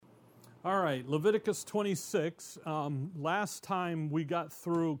All right, Leviticus 26. Last time we got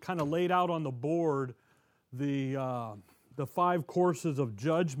through, kind of laid out on the board the five courses of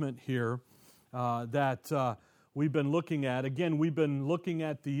judgment here that we've been looking at. Again, we've been looking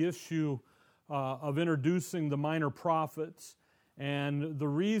at the issue of introducing the minor prophets. And the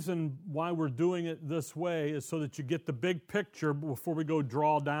reason why we're doing it this way is so that you get the big picture before we go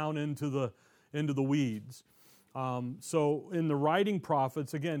draw down into the weeds. So in the writing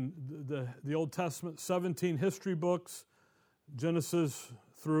prophets, again, the Old Testament, 17 history books, Genesis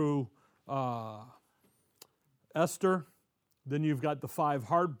through Esther. Then you've got the 5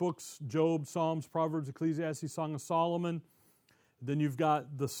 heart books, Job, Psalms, Proverbs, Ecclesiastes, Song of Solomon. Then you've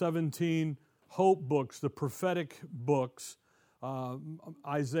got the 17 hope books, the prophetic books,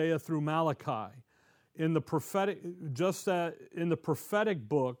 Isaiah through Malachi. In the prophetic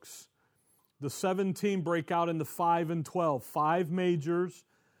books, the 17 break out into 5 and 12. 5 majors,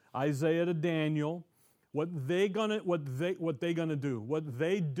 Isaiah to Daniel. What they do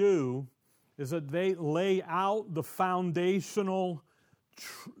is that they lay out the foundational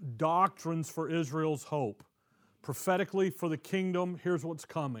doctrines for Israel's hope. Prophetically for the kingdom, here's what's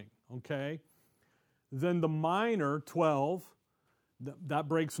coming, okay? Then the minor, 12, that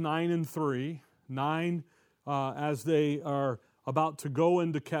breaks 9 and 3. 9 as they are about to go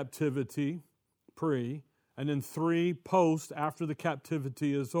into captivity, pre, and then 3 post after the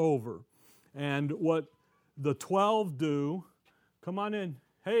captivity is over. And what the 12 do, come on in.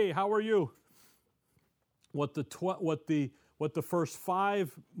 Hey, how are you? What the first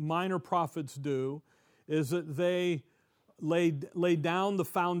 5 minor prophets do is that they lay down the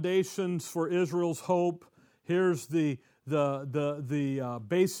foundations for Israel's hope. Here's the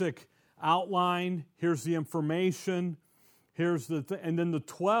basic outline. Here's the information. And then the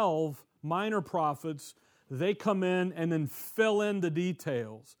 12 minor prophets, they come in and then fill in the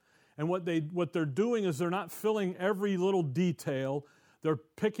details. And what they're doing is they're not filling every little detail. They're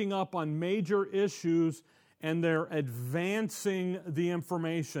picking up on major issues and they're advancing the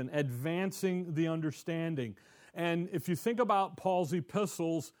information, advancing the understanding. And if you think about Paul's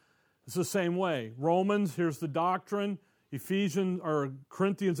epistles, it's the same way. Romans, here's the doctrine. Ephesians or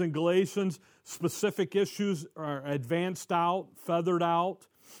Corinthians and Galatians, specific issues are advanced out, feathered out.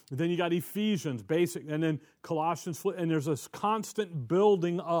 Then you got Ephesians, basic, and then Colossians, and there's this constant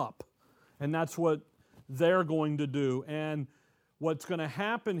building up. And that's what they're going to do. And what's going to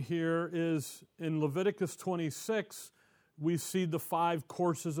happen here is in Leviticus 26, we see the 5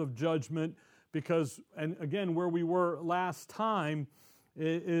 courses of judgment because, and again, where we were last time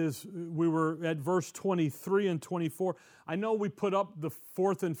is we were at verse 23 and 24. I know we put up the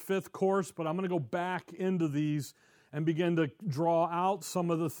 4th and 5th course, but I'm going to go back into these and begin to draw out some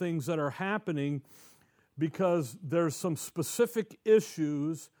of the things that are happening because there's some specific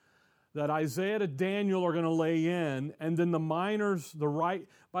issues that Isaiah to Daniel are going to lay in, and then the minors,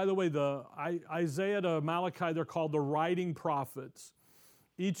 by the way, the Isaiah to Malachi, they're called the writing prophets.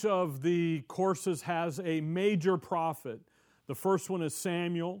 Each of the courses has a major prophet. The first one is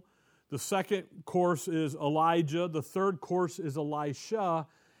Samuel. The second course is Elijah. The third course is Elisha.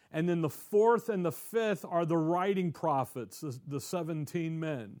 And then the 4th and the 5th are the writing prophets, the 17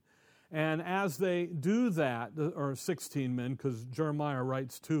 men. And as they do that, or 16 men, because Jeremiah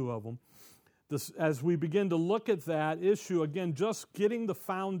writes 2 of them, as we begin to look at that issue, again, just getting the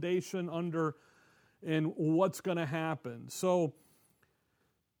foundation under and what's going to happen. So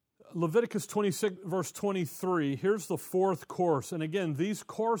Leviticus 26, verse 23, here's the 4th course. And again, these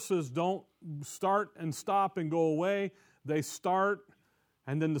courses don't start and stop and go away. They start,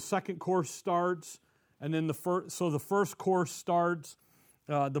 and then the second course starts, and then the first course starts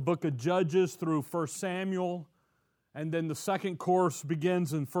the book of Judges through 1 Samuel, and then the second course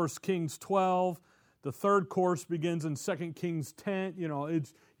begins in 1 Kings 12. The third course begins in 2 Kings 10.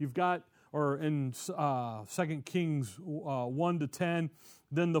 Or in 2 Kings 1 to 10.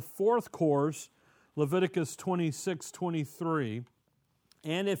 Then the 4th course, Leviticus 26, 23.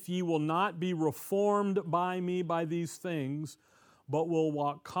 And if ye will not be reformed by me by these things, but will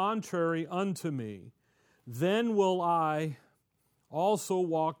walk contrary unto me, then will I also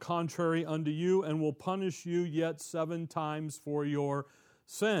walk contrary unto you, and will punish you yet 7 times for your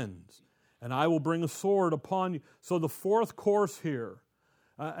sins. And I will bring a sword upon you. So the 4th course here,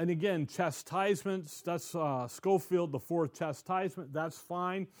 and again, chastisements, that's Schofield, the 4th chastisement, that's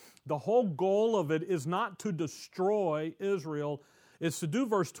fine. The whole goal of it is not to destroy Israel, it's to do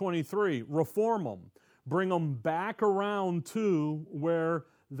verse 23, reform them, bring them back around to where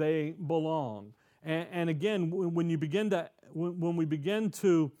they belong. And again, when we begin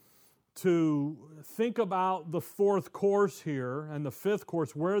to to think about the fourth course here and the fifth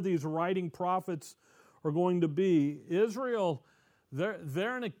course, where these writing prophets are going to be. Israel,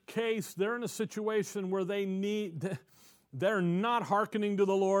 they're in a case, they're in a situation where they're not hearkening to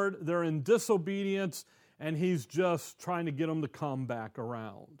the Lord, they're in disobedience, and He's just trying to get them to come back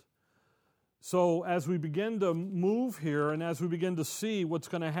around. So as we begin to move here and as we begin to see what's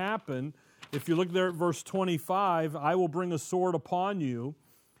going to happen, if you look there at verse 25, I will bring a sword upon you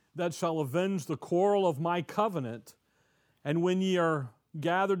that shall avenge the quarrel of my covenant. And when ye are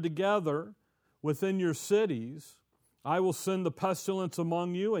gathered together within your cities, I will send the pestilence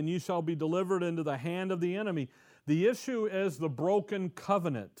among you, and ye shall be delivered into the hand of the enemy. The issue is the broken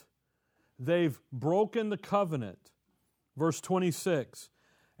covenant. They've broken the covenant. Verse 26,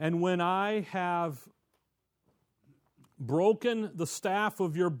 and when I have broken the staff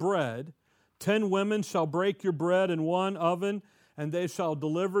of your bread, 10 women shall break your bread in one oven, and they shall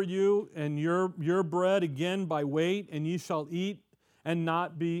deliver you and your bread again by weight, and ye shall eat and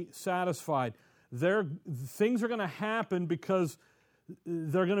not be satisfied. Things are going to happen because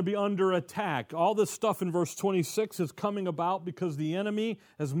they're going to be under attack. All this stuff in verse 26 is coming about because the enemy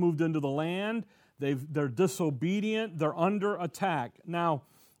has moved into the land. They're disobedient. They're under attack. Now,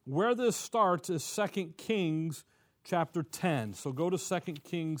 where this starts is 2 Kings chapter 10. So go to 2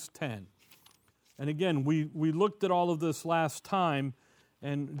 Kings 10. And again, we looked at all of this last time,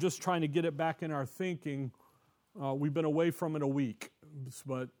 and just trying to get it back in our thinking. We've been away from it a week,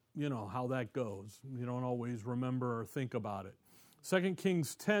 but you know how that goes. You don't always remember or think about it. 2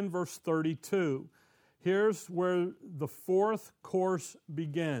 Kings 10, verse 32. Here's where the fourth course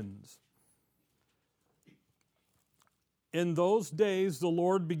begins. In those days the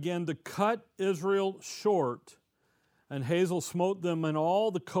Lord began to cut Israel short, and Hazael smote them in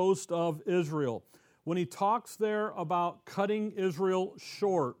all the coast of Israel. When he talks there about cutting Israel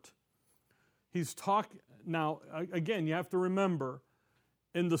short, he's talking. Now, again, you have to remember,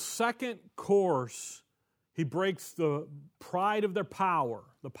 in the second course, he breaks the pride of their power.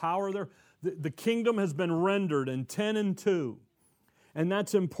 The kingdom has been rendered in 10 and 2. And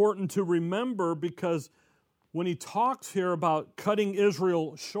that's important to remember because when he talks here about cutting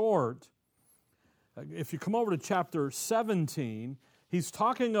Israel short, if you come over to chapter 17, he's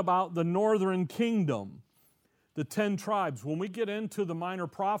talking about the northern kingdom, the 10 tribes. When we get into the minor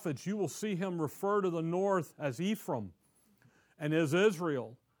prophets, you will see him refer to the north as Ephraim and as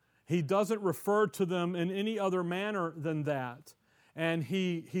Israel. He doesn't refer to them in any other manner than that. And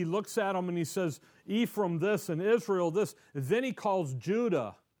he looks at them and he says, Ephraim this and Israel this. Then he calls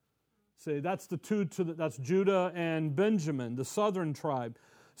Judah. Say, that's that's Judah and Benjamin, the southern tribe.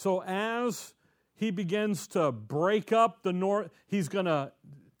 So as he begins to break up the north, he's going to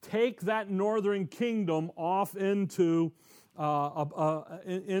take that northern kingdom off into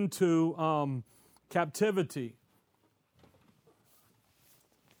captivity.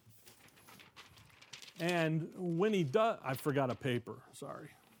 And when he does, I forgot a paper, sorry.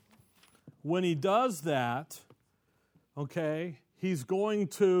 When he does that, okay, he's going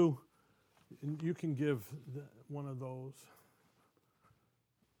to, you can give one of those.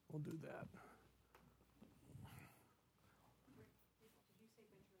 We'll do that.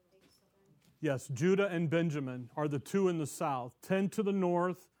 Yes, Judah and Benjamin are the two in the south, 10 to the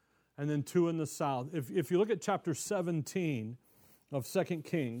north and then 2 in the south. If you look at chapter 17 of 2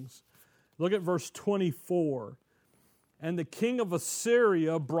 Kings, look at verse 24. And the king of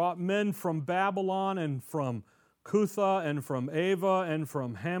Assyria brought men from Babylon and from Cutha and from Ava and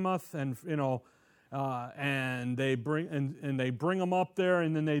from Hamath and they bring them up there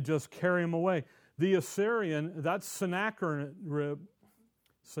and then they just carry them away. The Assyrian, that's Sennacherib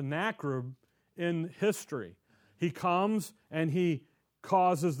in history. He comes and he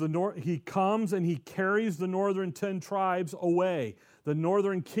carries the northern 10 tribes away, the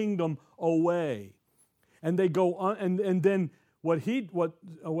northern kingdom away. And they go on, and then what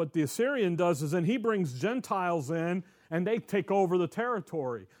the Assyrian does is then he brings Gentiles in and they take over the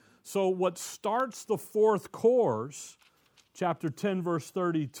territory. So what starts the fourth course, chapter 10, verse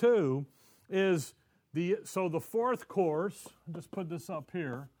 32, is the fourth course, I'll just put this up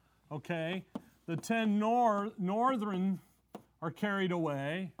here, okay? The 10 northern are carried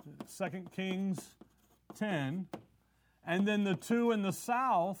away, 2 Kings 10, and then the 2 in the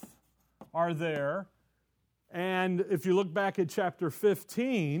south are there. And if you look back at chapter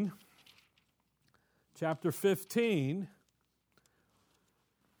 15,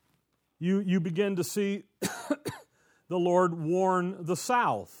 you begin to see the Lord warn the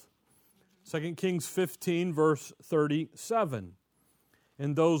south. 2 Kings 15, verse 37.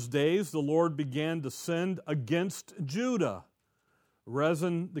 In those days, the Lord began to send against Judah.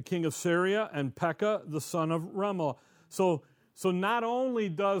 Rezin, the king of Syria, and Pekah, the son of Remaliah. So not only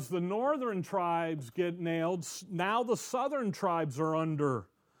does the northern tribes get nailed, now the southern tribes are under.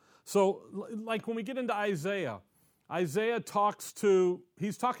 So like when we get into Isaiah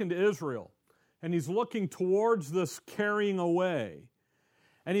he's talking to Israel, and he's looking towards this carrying away.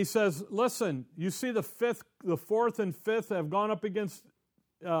 And he says, listen, you see the fourth and fifth have gone up against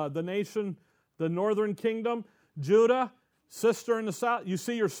the nation, the northern kingdom, Judah, sister in the south. You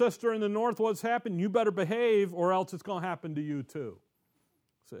see your sister in the north, what's happened? You better behave or else it's going to happen to you too.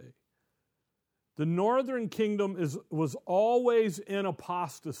 See? The northern kingdom was always in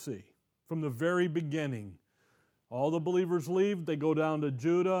apostasy from the very beginning. All the believers leave, they go down to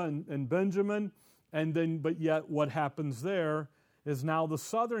Judah and Benjamin, but yet what happens there is now the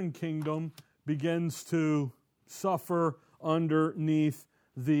southern kingdom begins to suffer underneath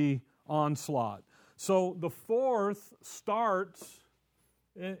the onslaught. So the fourth starts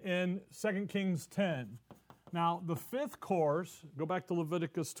in 2 Kings 10. Now the fifth course, go back to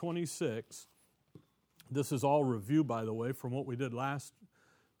Leviticus 26. This is all review, by the way, from what we did last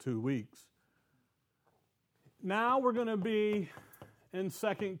 2 weeks. Now we're going to be in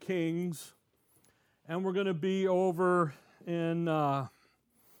 2 Kings, and we're going to be over in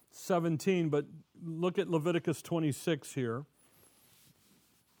 17, but look at Leviticus 26 here.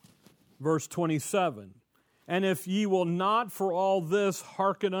 Verse 27. And if ye will not for all this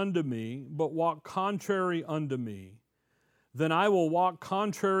hearken unto me, but walk contrary unto me, then I will walk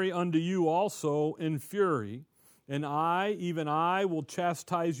contrary unto you also in fury, and I, even I, will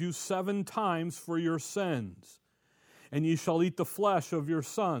chastise you 7 times for your sins, and ye shall eat the flesh of your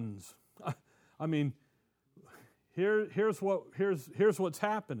sons. I mean, here's what's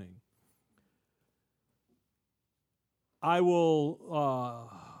happening. I will,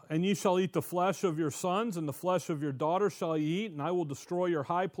 and ye shall eat the flesh of your sons, and the flesh of your daughters shall ye eat, and I will destroy your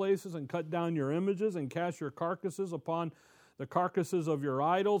high places, and cut down your images, and cast your carcasses upon the carcasses of your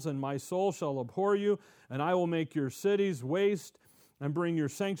idols, and my soul shall abhor you, and I will make your cities waste, and bring your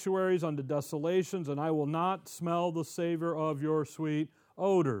sanctuaries unto desolations, and I will not smell the savor of your sweet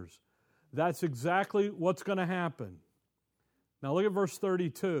odors. That's exactly what's going to happen. Now look at verse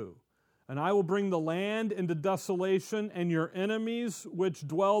 32. And I will bring the land into desolation, and your enemies which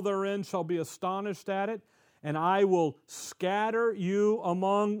dwell therein shall be astonished at it, and I will scatter you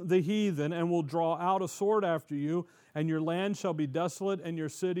among the heathen, and will draw out a sword after you, and your land shall be desolate, and your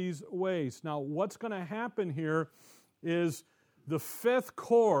cities waste. Now what's going to happen here is the fifth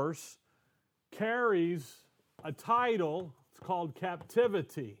course carries a title. It's called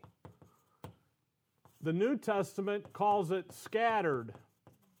captivity. The New Testament calls it scattered.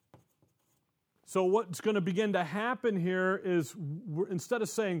 So what's going to begin to happen here is, instead of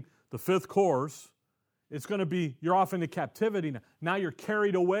saying the fifth course, it's going to be you're off into captivity now. Now you're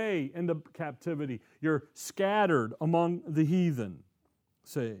carried away into captivity. You're scattered among the heathen.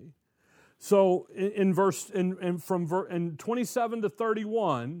 See? So in 27 to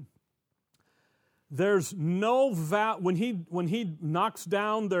 31, there's no when he knocks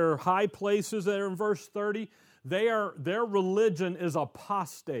down their high places there in verse 30, their religion is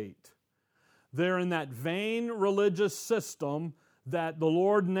apostate. They're in that vain religious system that the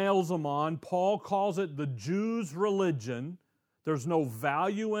Lord nails them on. Paul calls it the Jews' religion. There's no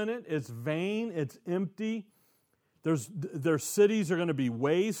value in it. It's vain. It's empty. Their cities are going to be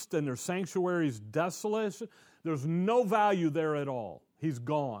waste and their sanctuaries desolate. There's no value there at all. He's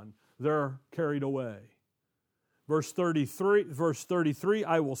gone. They're carried away. Verse 33,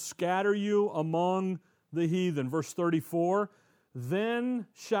 I will scatter you among the heathen. Verse 34, then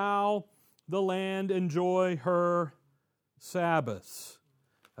shall the land enjoy her Sabbaths,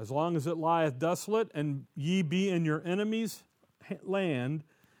 as long as it lieth desolate, and ye be in your enemies' land,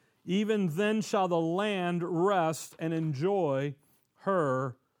 even then shall the land rest and enjoy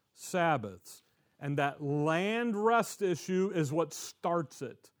her Sabbaths. And that land rest issue is what starts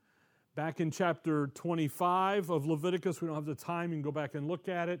it. Back in chapter 25 of Leviticus, we don't have the time, you can go back and look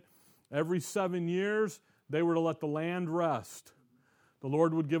at it. Every 7 years, they were to let the land rest. The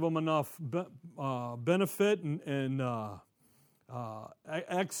Lord would give them enough benefit and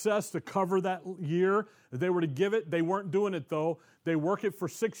excess to cover that year. If they were to give it, they weren't doing it though. They work it for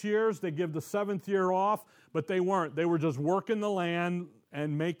 6 years. They give the 7th year off, but they weren't. They were just working the land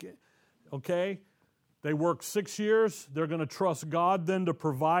and make it, okay? They work 6 years. They're going to trust God then to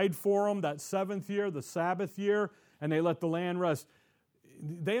provide for them that 7th year, the Sabbath year, and they let the land rest.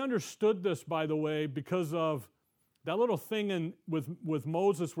 They understood this, by the way, because of that little thing with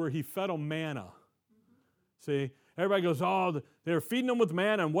Moses where he fed them manna. See, everybody goes, oh, they're feeding them with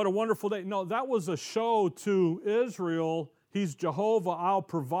manna, and what a wonderful day. No, that was a show to Israel He's Jehovah. I'll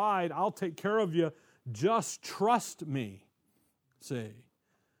provide. I'll take care of you. Just trust me. See?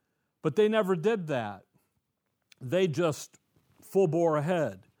 But they never did that. They just full bore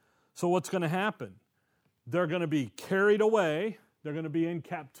ahead. So what's going to happen? They're going to be carried away. They're going to be in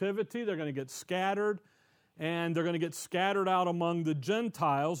captivity. They're going to get scattered. And they're going to get scattered out among the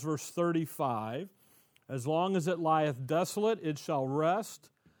Gentiles, verse 35. As long as it lieth desolate, it shall rest,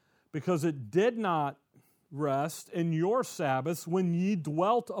 because it did not rest in your Sabbaths when ye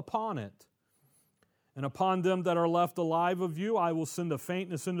dwelt upon it. And upon them that are left alive of you, I will send a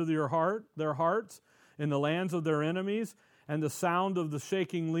faintness into their hearts, in the lands of their enemies, and the sound of the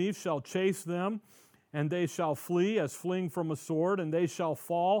shaking leaf shall chase them, and they shall flee as fleeing from a sword, and they shall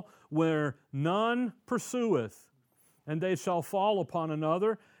fall where none pursueth, and they shall fall upon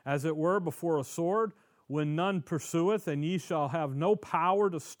another, as it were before a sword, when none pursueth, and ye shall have no power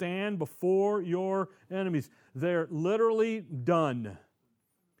to stand before your enemies. They're literally done.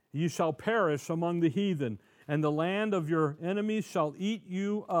 You shall perish among the heathen, and the land of your enemies shall eat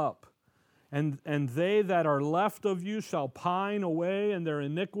you up. And they that are left of you shall pine away in their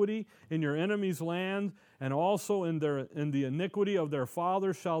iniquity in your enemies' land, and also in the iniquity of their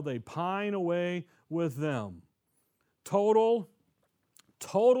fathers shall they pine away with them. Totally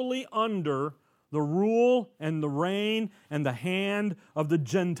under the rule and the reign and the hand of the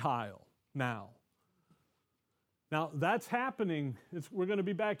Gentile now. Now, that's happening. We're going to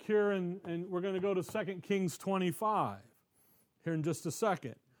be back here, and we're going to go to 2 Kings 25 here in just a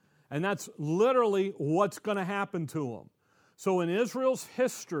second. And that's literally what's going to happen to them. So in Israel's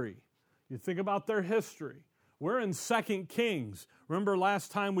history, you think about their history, we're in 2 Kings. Remember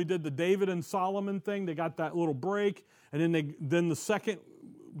last time we did the David and Solomon thing? They got that little break, and then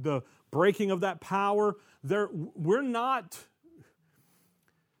the breaking of that power. We're not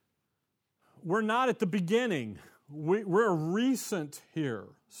at the beginning. We're recent here,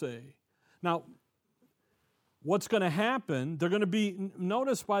 see. Now, what's going to happen, they're going to be,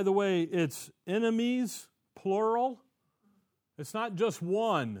 notice by the way, it's enemies, plural. It's not just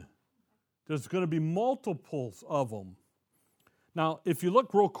one. There's going to be multiples of them. Now, if you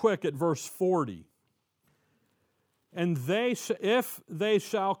look real quick at verse 40, and if they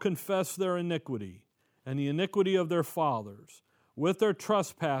shall confess their iniquity and the iniquity of their fathers with their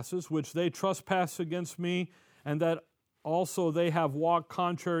trespasses, which they trespass against me, and that also they have walked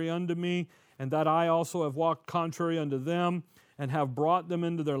contrary unto me, and that I also have walked contrary unto them, and have brought them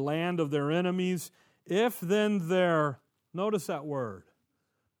into their land of their enemies, if then their, notice that word,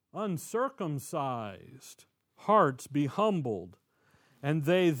 uncircumcised hearts be humbled, and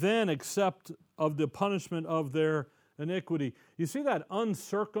they then accept of the punishment of their iniquity. You see that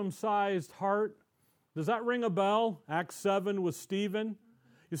uncircumcised heart? Does that ring a bell? Acts 7 with Stephen.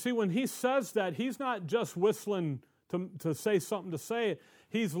 You see, when he says that, he's not just whistling to say something to say it.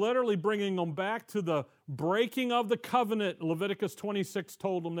 He's literally bringing them back to the breaking of the covenant Leviticus 26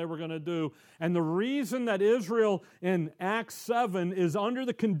 told them they were going to do. And the reason that Israel in Acts 7 is under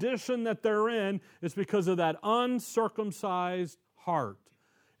the condition that they're in is because of that uncircumcised heart.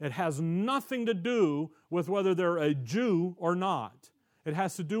 It has nothing to do with whether they're a Jew or not. It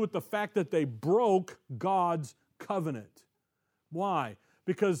has to do with the fact that they broke God's covenant. Why?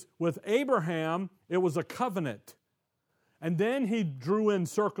 Because with Abraham, it was a covenant. And then he drew in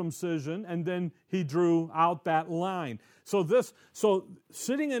circumcision, and then he drew out that line. So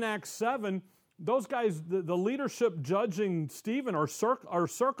sitting in Acts 7, those guys, the leadership judging Stephen are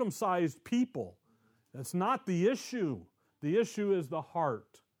circumcised people. That's not the issue. The issue is the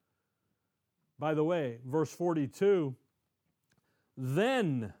heart. By the way, verse 42,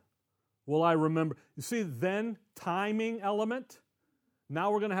 then will I remember. You see, then, timing element.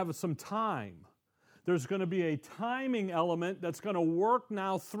 Now we're going to have some time. There's going to be a timing element that's going to work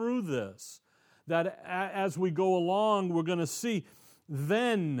now through this. That as we go along, we're going to see.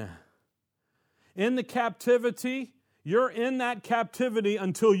 Then, in the captivity, you're in that captivity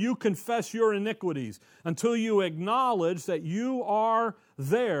until you confess your iniquities, until you acknowledge that you are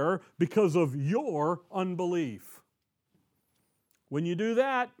there because of your unbelief. When you do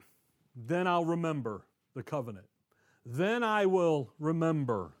that, then I'll remember the covenant. Then I will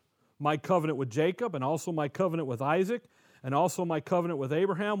remember my covenant with Jacob, and also my covenant with Isaac, and also my covenant with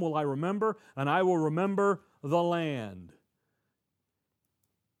Abraham will I remember, and I will remember the land.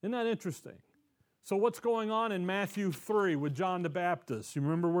 Isn't that interesting? So what's going on in Matthew 3 with John the Baptist? You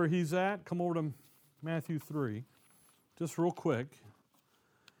remember where he's at? Come over to Matthew 3, just real quick.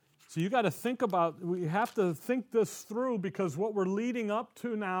 So you got to think about, we have to think this through, because what we're leading up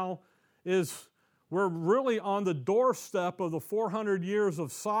to now is we're really on the doorstep of the 400 years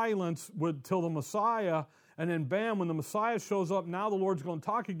of silence till the Messiah, And then bam, when the Messiah shows up, now the Lord's going to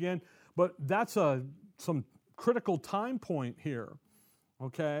talk again. But that's some critical time point here.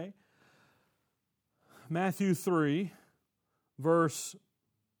 Okay? Matthew 3, verse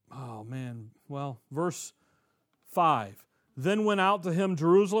 5. Then went out to him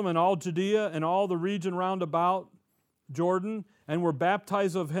Jerusalem and all Judea and all the region round about Jordan, and were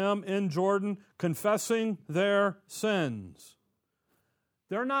baptized of him in Jordan, confessing their sins.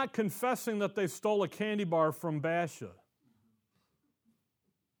 They're not confessing that they stole a candy bar from Baasha.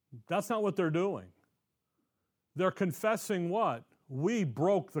 That's not what they're doing. They're confessing what? We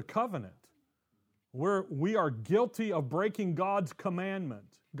broke the covenant. We are guilty of breaking God's commandment,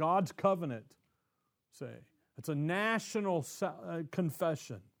 God's covenant. Say, it's a national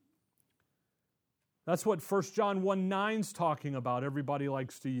confession. That's what 1 John 1:9's talking about. Everybody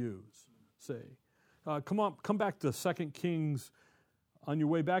likes to use. Say, come back to 2 Kings. On your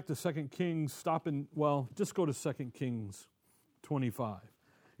way back to 2 Kings, just go to 2 Kings 25.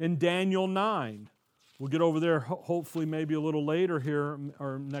 In Daniel 9, we'll get over there hopefully maybe a little later here,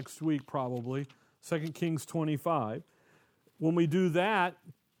 or next week probably. 2 Kings 25. When we do that,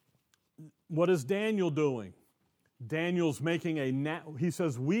 what is Daniel doing? Daniel's making he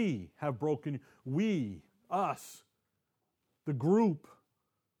says, we have broken, we, us, the group.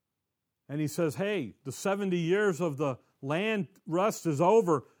 And he says, hey, the 70 years of the land rest is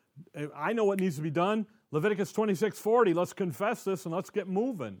over. I know what needs to be done. Leviticus 26:40, let's confess this and let's get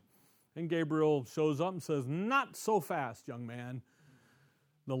moving. And Gabriel shows up and says, not so fast, young man.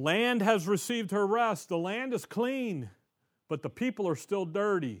 The land has received her rest. The land is clean, but the people are still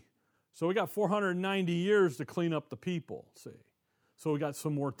dirty. So we got 490 years to clean up the people, see. So we got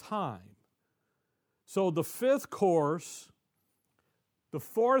some more time. So the fourth course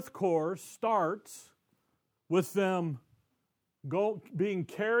starts with them being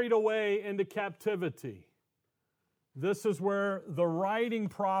carried away into captivity. This is where the writing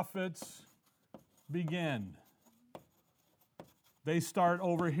prophets begin. They start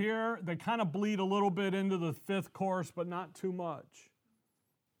over here. They kind of bleed a little bit into the fifth course, but not too much.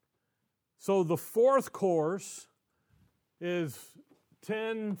 So the fourth course is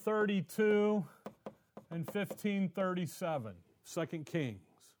 1032 and 1537, 2 Kings.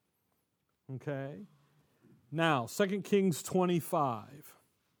 Okay? Now, 2 Kings 25.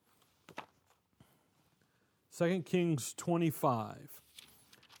 2 Kings 25.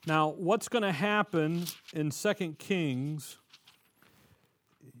 Now, what's going to happen in 2 Kings,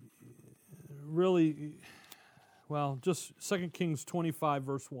 really, just 2 Kings 25,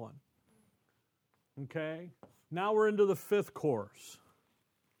 verse 1. Okay? Now we're into the fifth course.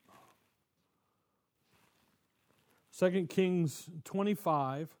 2 Kings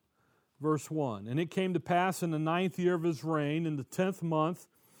 25, verse 1. And it came to pass in the 9th year of his reign, in the 10th month,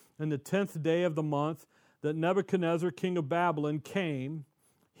 in the 10th day of the month, that Nebuchadnezzar, king of Babylon, came,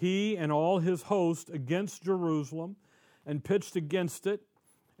 he and all his host, against Jerusalem, and pitched against it,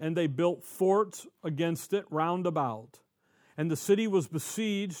 and they built forts against it round about. And the city was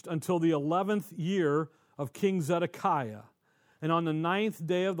besieged until the 11th year of King Zedekiah. And on the 9th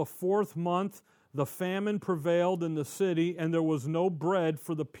day of the 4th month, the famine prevailed in the city, and there was no bread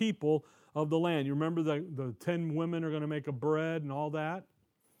for the people of the land. You remember the 10 women are going to make a bread and all that?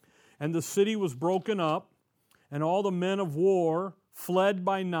 And the city was broken up, and all the men of war fled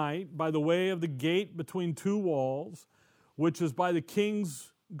by night by the way of the gate between two walls, which is by the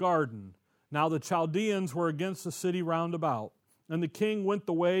king's garden. Now the Chaldeans were against the city round about. And the king went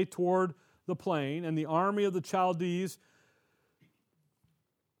the way toward the plain, and the army of the Chaldees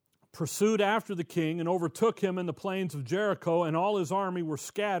pursued after the king and overtook him in the plains of Jericho, and all his army were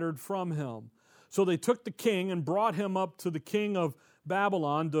scattered from him. So they took the king and brought him up to the king of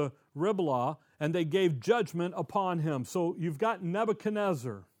Babylon, to Riblah, and they gave judgment upon him. So you've got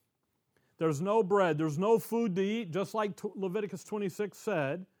Nebuchadnezzar. There's no bread. There's no food to eat, just like Leviticus 26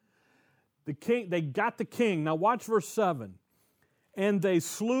 said. The king, they got the king. Now watch verse 7. And they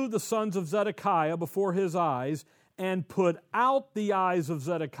slew the sons of Zedekiah before his eyes, and put out the eyes of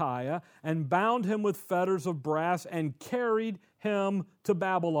Zedekiah, and bound him with fetters of brass, and carried him to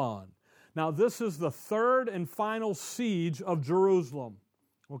Babylon. Now this is the third and final siege of Jerusalem.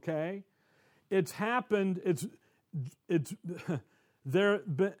 Okay? It's happened, there.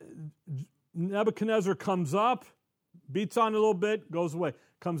 Nebuchadnezzar comes up, beats on it a little bit, goes away.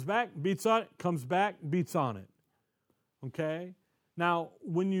 Comes back, beats on it, comes back, beats on it. Okay? Now,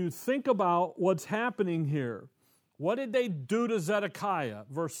 when you think about what's happening here, what did they do to Zedekiah?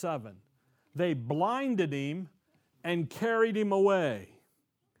 Verse 7. They blinded him and carried him away.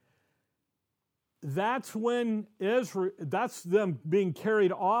 that's when Israel, that's them being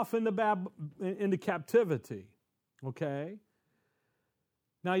carried off into captivity. Okay?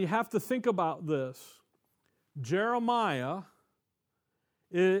 Now you have to think about this. Jeremiah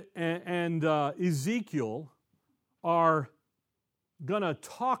and Ezekiel are going to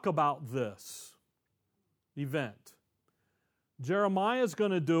talk about this event. Jeremiah is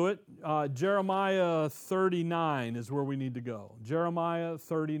going to do it. Jeremiah 39 is where we need to go. Jeremiah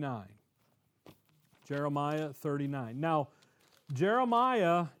 39. Jeremiah 39. Now,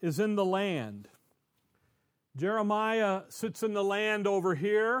 Jeremiah is in the land. Jeremiah sits in the land over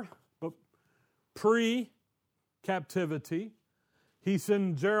here, but pre-captivity.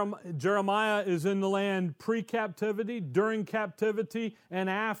 Jeremiah is in the land pre-captivity, during captivity, and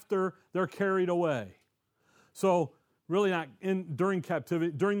after they're carried away. So, really not during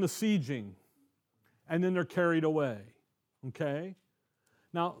captivity, during the sieging, and then they're carried away. Okay?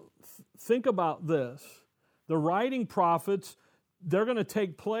 Now, think about this. The writing prophets, they're going to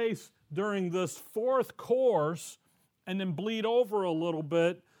take place during this fourth course and then bleed over a little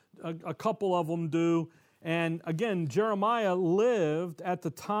bit. A couple of them do. And again, Jeremiah lived at the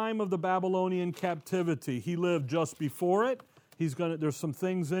time of the Babylonian captivity. He lived just before it. There's some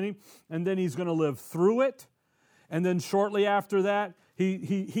things in him. And then he's going to live through it. And then shortly after that,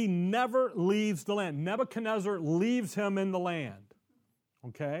 he never leaves the land. Nebuchadnezzar leaves him in the land.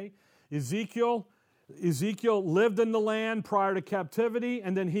 Okay? Ezekiel lived in the land prior to captivity,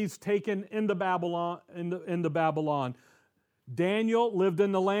 and then he's taken into Babylon. Daniel lived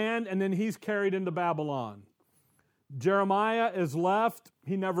in the land, and then he's carried into Babylon. Jeremiah is left.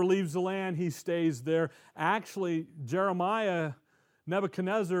 He never leaves the land. He stays there. Actually,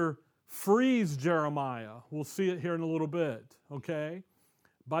 Nebuchadnezzar frees Jeremiah. We'll see it here in a little bit. Okay?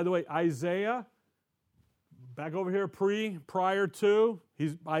 By the way, Isaiah, back over here, prior to,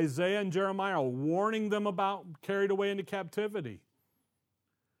 Isaiah and Jeremiah are warning them about carried away into captivity.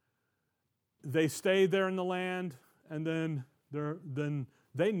 They stay there in the land, and then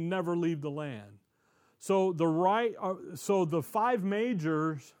they never leave the land. So the five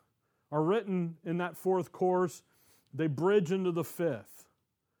majors are written in that fourth course. They bridge into the fifth.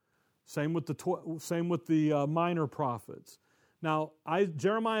 Same with the minor prophets. Now,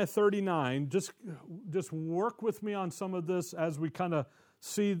 Jeremiah 39, just work with me on some of this as we kind of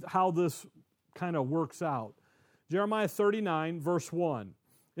see how this kind of works out. Jeremiah 39, verse 1.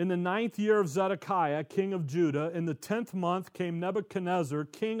 In the 9th year of Zedekiah, king of Judah, in the 10th month came Nebuchadnezzar,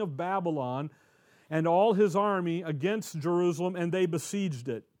 king of Babylon, and all his army against Jerusalem, and they besieged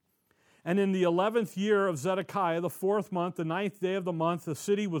it. And in the 11th year of Zedekiah, the 4th month, the 9th day of the month, the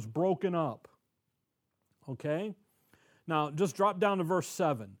city was broken up. Okay? Now, just drop down to verse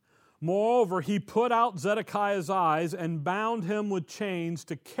 7. Moreover, he put out Zedekiah's eyes and bound him with chains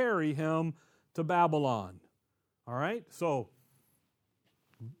to carry him to Babylon. All right? So,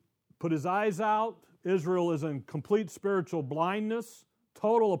 put his eyes out. Israel is in complete spiritual blindness,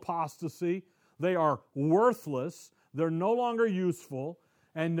 total apostasy. They are worthless. They're no longer useful,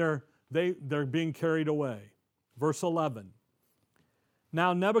 and they're being carried away. Verse 11.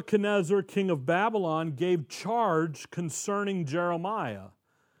 Now Nebuchadnezzar, king of Babylon, gave charge concerning Jeremiah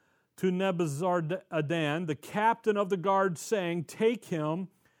to Nebuzaradan, the captain of the guard, saying, Take him,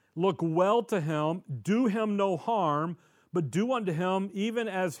 look well to him, do him no harm, but do unto him even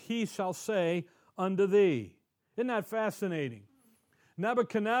as he shall say unto thee. Isn't that fascinating?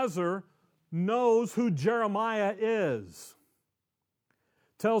 Nebuchadnezzar knows who Jeremiah is.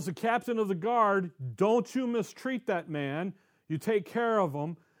 Tells the captain of the guard, don't you mistreat that man. You take care of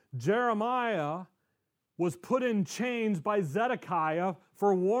him. Jeremiah was put in chains by Zedekiah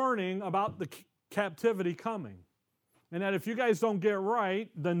for warning about the captivity coming. And that if you guys don't get right,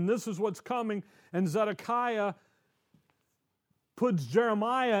 then this is what's coming. And Zedekiah puts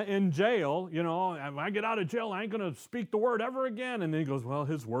Jeremiah in jail. You know, if I get out of jail, I ain't going to speak the word ever again. And then he goes, well,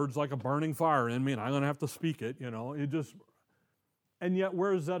 his word's like a burning fire in me, and I'm going to have to speak it. You know, and yet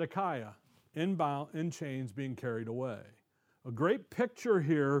where's Zedekiah? In chains, being carried away. A great picture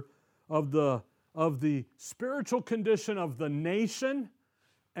here of the spiritual condition of the nation,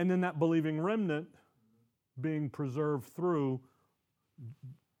 and then that believing remnant being preserved through,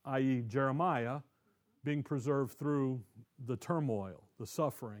 i.e. Jeremiah, being preserved through the turmoil, the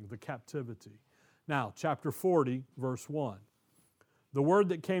suffering, the captivity. Now, chapter 40, verse 1. The word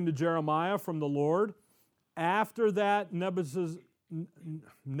that came to Jeremiah from the Lord, after that Nebuzaradan,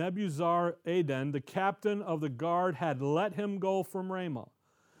 the captain of the guard, had let him go from Ramah,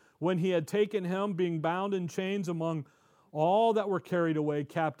 when he had taken him, being bound in chains among all that were carried away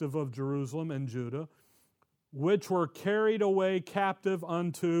captive of Jerusalem and Judah, which were carried away captive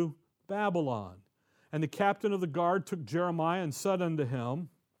unto Babylon. And the captain of the guard took Jeremiah and said unto him,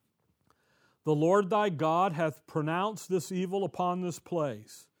 The Lord thy God hath pronounced this evil upon this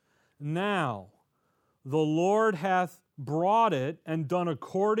place. Now the Lord hath brought it and done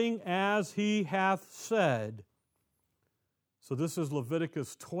according as he hath said. So this is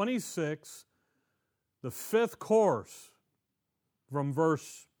Leviticus 26, the fifth course, from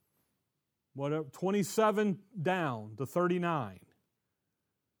verse 27 down to 39.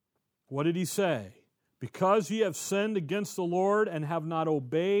 What did he say? Because ye have sinned against the Lord and have not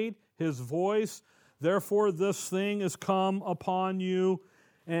obeyed his voice, therefore this thing is come upon you.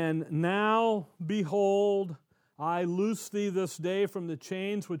 And now, behold, I loose thee this day from the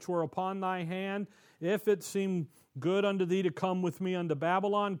chains which were upon thy hand. If it seem good unto thee to come with me unto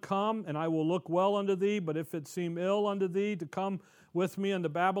Babylon, come, and I will look well unto thee. But if it seem ill unto thee to come with me unto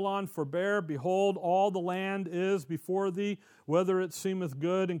Babylon, forbear. Behold, all the land is before thee. Whether it seemeth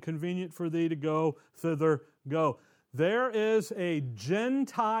good and convenient for thee to go, thither go. There is a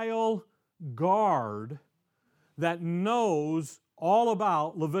Gentile guard that knows all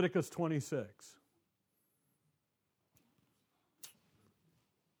about Leviticus 26.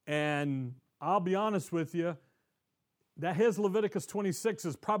 And I'll be honest with you, that his Leviticus 26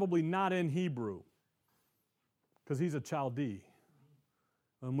 is probably not in Hebrew because he's a Chaldee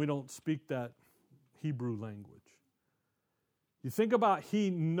and we don't speak that Hebrew language. You think about he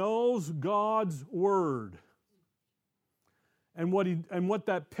knows God's Word. And what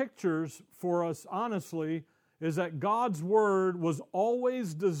that pictures for us, honestly, is that God's Word was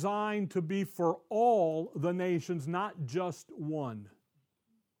always designed to be for all the nations, not just one.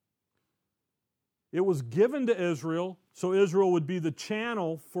 It was given to Israel, so Israel would be the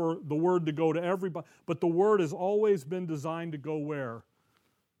channel for the Word to go to everybody. But the Word has always been designed to go where?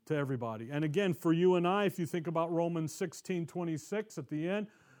 To everybody. And again, for you and I, if you think about Romans 16:26 at the end,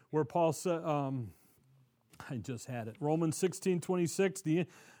 where Paul said, I just had it. Romans 16:26,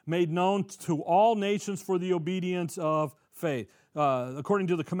 made known to all nations for the obedience of faith. According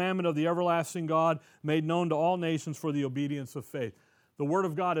to the commandment of the everlasting God, made known to all nations for the obedience of faith. The Word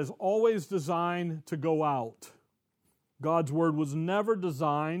of God is always designed to go out. God's Word was never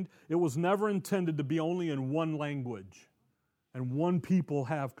designed, it was never intended to be only in one language, and one people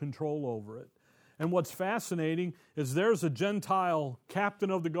have control over it. And what's fascinating is there's a Gentile captain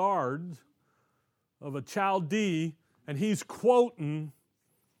of the guard of a Chaldee, and he's quoting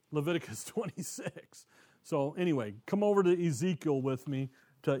Leviticus 26. So anyway, come over to Ezekiel with me,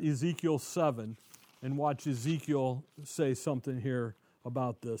 to Ezekiel 7, and watch Ezekiel say something here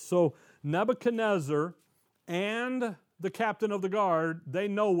about this. So Nebuchadnezzar and the captain of the guard, they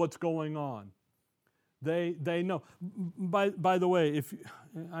know what's going on. They know. By the way,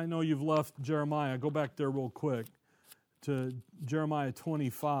 I know you've left Jeremiah. Go back there real quick to Jeremiah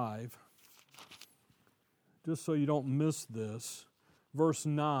 25. Just so you don't miss this. Verse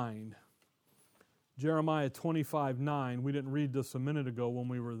 9. Jeremiah 25:9. We didn't read this a minute ago when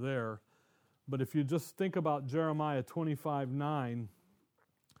we were there. But if you just think about Jeremiah 25:9,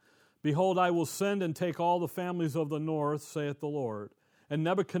 Behold, I will send and take all the families of the north, saith the Lord, and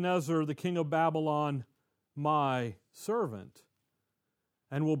Nebuchadnezzar, the king of Babylon, my servant,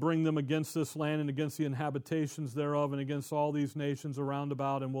 and will bring them against this land and against the inhabitations thereof and against all these nations around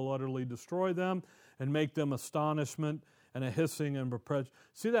about, and will utterly destroy them and make them astonishment and a hissing and perpetual.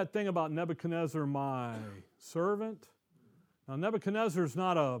 See that thing about Nebuchadnezzar, my servant? Now, Nebuchadnezzar's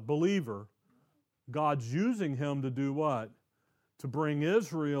not a believer. God's using him to do what? To bring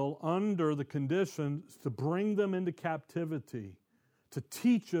Israel under the conditions, to bring them into captivity, to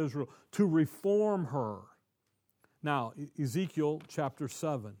teach Israel, to reform her. Now, Ezekiel chapter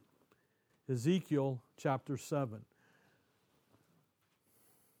 7. Ezekiel chapter 7.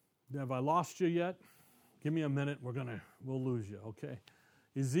 Have I lost you yet? Give me a minute, we'll lose you, okay?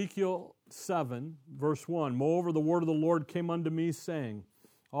 Ezekiel 7, verse 1. Moreover, the word of the Lord came unto me, saying,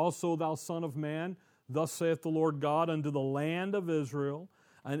 Also, thou son of man, thus saith the Lord God unto the land of Israel,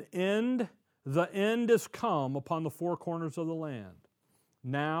 the end is come upon the four corners of the land.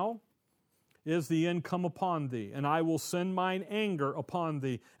 Now is the end come upon thee, and I will send mine anger upon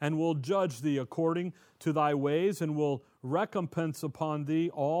thee, and will judge thee according to thy ways, and will recompense upon thee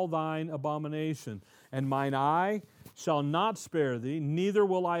all thine abomination. And mine eye shall not spare thee, neither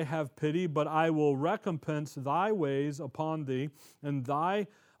will I have pity, but I will recompense thy ways upon thee, and thy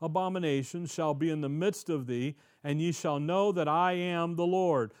abomination shall be in the midst of thee, and ye shall know that I am the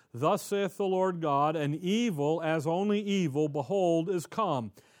Lord. Thus saith the Lord God, and evil as only evil, behold, is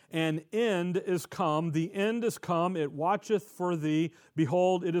come. An end is come, the end is come, it watcheth for thee,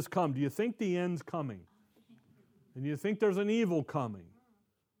 behold, it is come. Do you think the end's coming? And you think there's an evil coming?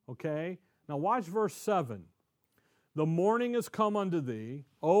 Okay? Now watch verse 7. The morning is come unto thee,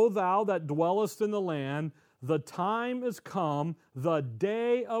 O thou that dwellest in the land, the time is come, the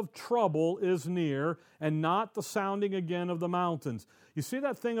day of trouble is near, and not the sounding again of the mountains. You see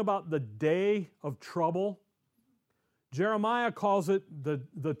that thing about the day of trouble? Jeremiah calls it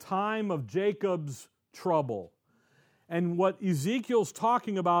the time of Jacob's trouble. And what Ezekiel's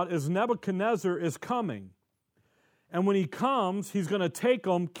talking about is Nebuchadnezzar is coming. And when he comes, he's going to take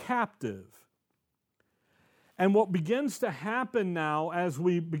them captive. And what begins to happen now as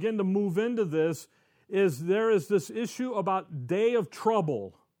we begin to move into this is there is this issue about day of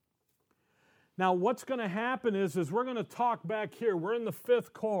trouble. Now what's going to happen is we're going to talk back here. We're in the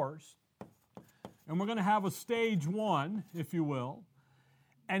 5th course. And we're going to have a stage 1, if you will.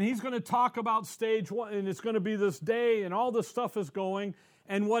 And he's going to talk about stage 1, and it's going to be this day, and all this stuff is going.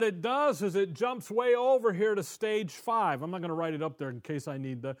 And what it does is it jumps way over here to stage 5. I'm not going to write it up there in case I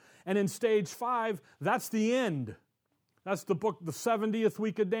need to. And in stage 5, that's the end. That's the book, the 70th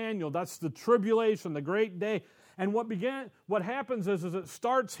week of Daniel. That's the tribulation, the great day. And what happens is it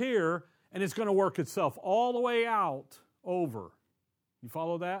starts here, and it's going to work itself all the way out over. You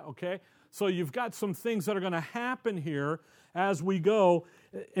follow that? Okay? So you've got some things that are going to happen here as we go.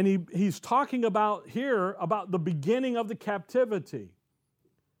 And he's talking about here about the beginning of the captivity.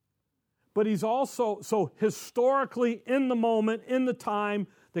 But he's also, so historically, in the moment, in the time,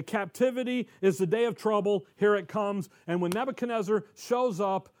 the captivity is the day of trouble. Here it comes. And when Nebuchadnezzar shows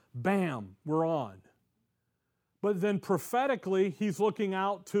up, bam, we're on. But then prophetically, he's looking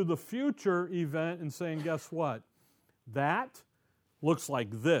out to the future event and saying, guess what? That looks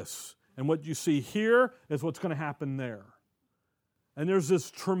like this. And what you see here is what's going to happen there. And there's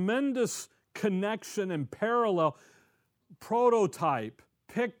this tremendous connection and parallel, prototype,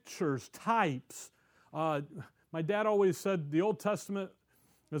 pictures, types. My dad always said the Old Testament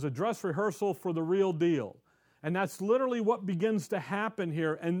is a dress rehearsal for the real deal. And that's literally what begins to happen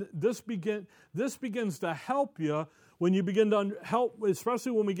here. And this begins to help you when you begin to help,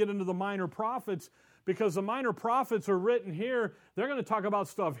 especially when we get into the minor prophets, because the minor prophets are written here. They're going to talk about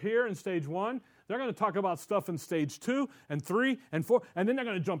stuff here in stage 1. They're going to talk about stuff in stage 2 and 3 and 4. And then they're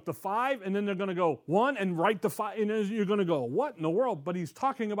going to jump to 5. And then they're going to go 1 and write the 5. And you're going to go, what in the world? But he's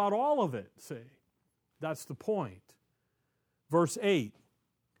talking about all of it, see. That's the point. Verse 8.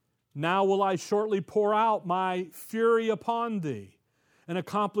 Now will I shortly pour out my fury upon thee, and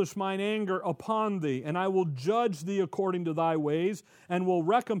accomplish mine anger upon thee, and I will judge thee according to thy ways, and will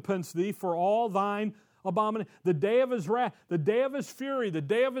recompense thee for all thine abomination. The day of his wrath, the day of his fury, the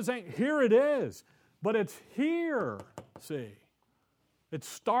day of his anger, here it is. But it's here, see. It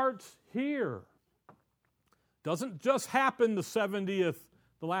starts here. Doesn't just happen the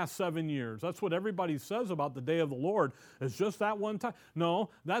last 7 years. That's what everybody says about the day of the Lord. It's just that one time. No,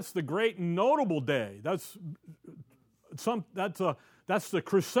 that's the great and notable day. That's the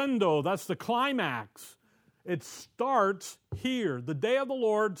crescendo. That's the climax. It starts here. The day of the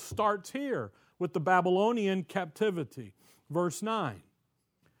Lord starts here with the Babylonian captivity. Verse 9.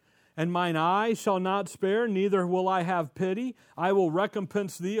 And mine eye shall not spare, neither will I have pity. I will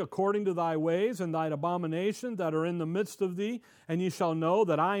recompense thee according to thy ways and thine abominations that are in the midst of thee, and ye shall know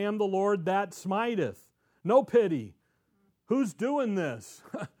that I am the Lord that smiteth. No pity. Who's doing this?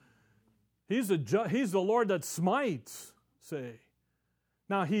 He's the Lord that smites, see.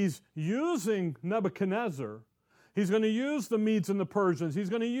 Now he's using Nebuchadnezzar. He's going to use the Medes and the Persians. He's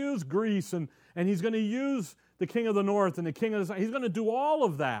going to use Greece, and he's going to use the king of the north and the king of the south. He's going to do all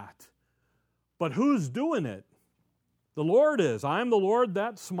of that. But who's doing it? The Lord is. I am the Lord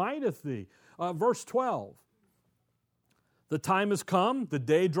that smiteth thee. Verse 12. The time is come, the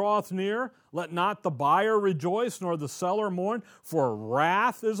day draweth near. Let not the buyer rejoice, nor the seller mourn, for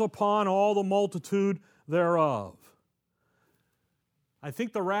wrath is upon all the multitude thereof. I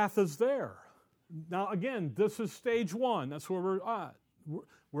think the wrath is there. Now again, this is stage 1. That's where we're at.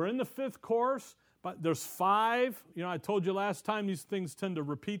 We're in the 5th course, but there's 5. You know, I told you last time these things tend to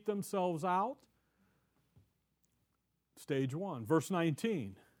repeat themselves out. Stage 1, verse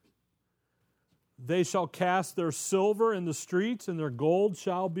 19. They shall cast their silver in the streets, and their gold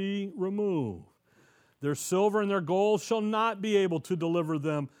shall be removed. Their silver and their gold shall not be able to deliver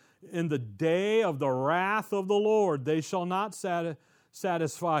them in the day of the wrath of the Lord. They shall not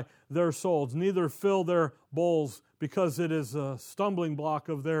satisfy their souls, neither fill their bowls, because it is a stumbling block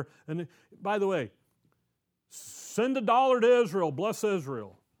of their... And by the way, send $1 to Israel, bless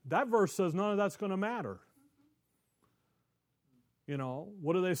Israel. That verse says none of that's going to matter. You know,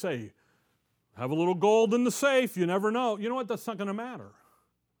 what do they say? Have a little gold in the safe, you never know. You know what? That's not going to matter.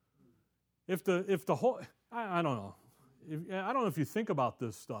 If the whole... I don't know. I don't know if you think about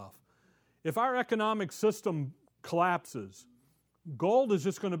this stuff. If our economic system collapses, gold is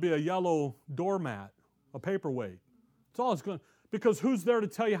just going to be a yellow doormat, a paperweight. It's all it's going to, because who's there to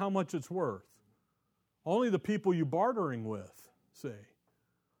tell you how much it's worth? Only the people you're bartering with, see.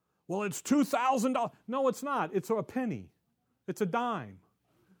 Well, it's $2,000. No, it's not. It's a penny. It's a dime.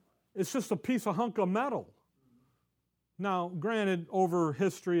 It's just a piece of hunk of metal. Now, granted, over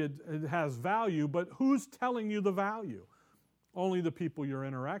history it has value, but who's telling you the value? Only the people you're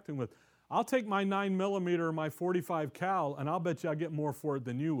interacting with. I'll take my 9mm or my 45 cal, and I'll bet you I'll get more for it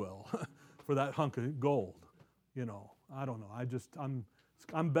than you will for that hunk of gold. You know, I don't know.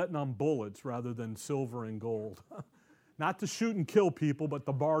 I'm betting on bullets rather than silver and gold. Not to shoot and kill people, but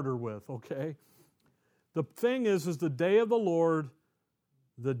to barter with, okay? The thing is the day of the Lord,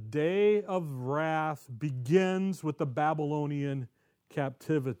 the day of wrath begins with the Babylonian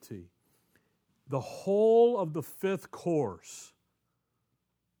captivity. The whole of the fifth course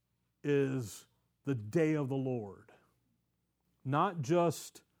is the day of the Lord. Not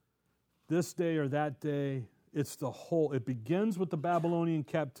just this day or that day. It's the whole. It begins with the Babylonian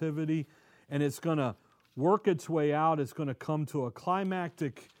captivity, and it's going to work its way out. It's going to come to a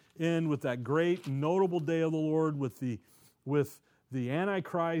climactic end with that great notable day of the Lord with the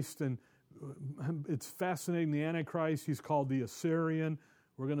Antichrist. And it's fascinating, the Antichrist, he's called the Assyrian.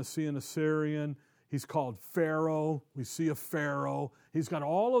 We're going to see an Assyrian. He's called Pharaoh. We see a Pharaoh. He's got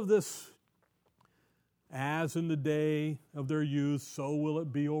all of this. As in the day of their youth, so will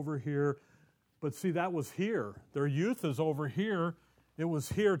it be over here. But see, that was here. Their youth is over here. It was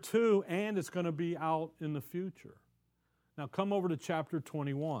here too, and it's going to be out in the future. Now come over to chapter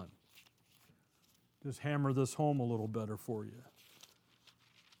 21. Just hammer this home a little better for you.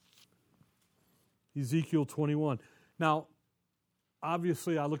 Ezekiel 21. Now,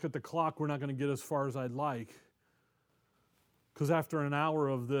 obviously, I look at the clock. We're not going to get as far as I'd like, because after an hour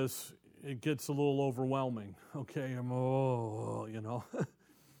of this, it gets a little overwhelming. Okay, All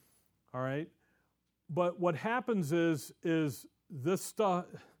right? But what happens is this stuff,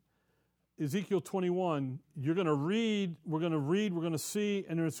 Ezekiel 21, we're going to see,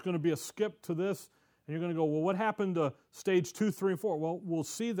 and there's going to be a skip to this, and you're going to go, well, what happened to stage 2, 3, and 4? Well, we'll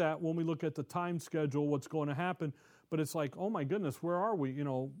see that when we look at the time schedule, what's going to happen. But it's like, oh my goodness, where are we?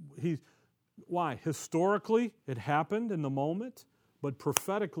 Why? Historically, it happened in the moment, but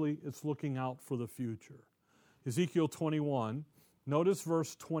prophetically, it's looking out for the future. Ezekiel 21, notice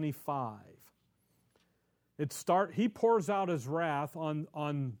verse 25. He pours out his wrath on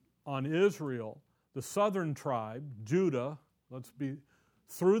Israel, the southern tribe, Judah,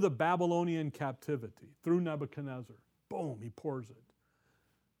 through the Babylonian captivity, through Nebuchadnezzar. Boom, he pours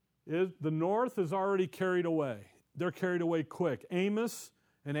it. The north is already carried away. They're carried away quick. Amos,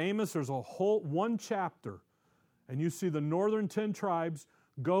 there's a whole one chapter, and you see the northern 10 tribes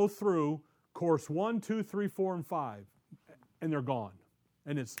go through course 1, 2, 3, 4, and 5, and they're gone.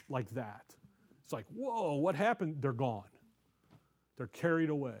 And it's like that. It's like, whoa, what happened? They're gone. They're carried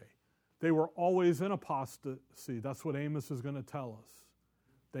away. They were always in apostasy. That's what Amos is going to tell us.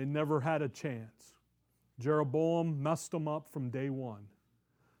 They never had a chance. Jeroboam messed them up from day one.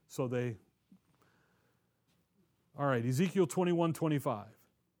 All right, Ezekiel 21:25.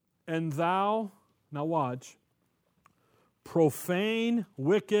 And thou, now watch, profane,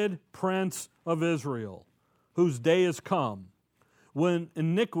 wicked prince of Israel, whose day is come, when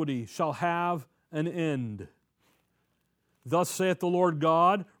iniquity shall have an end. Thus saith the Lord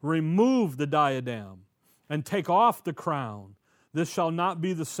God, remove the diadem, and take off the crown. This shall not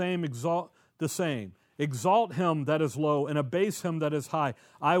be the same. Exalt him that is low, and abase him that is high.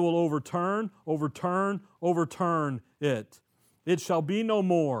 I will overturn it. It shall be no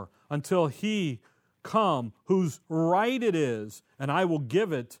more until he come whose right it is, and I will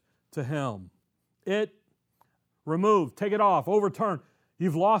give it to him. Remove, take it off, overturn.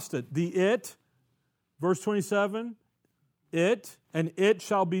 You've lost it. Verse 27, and it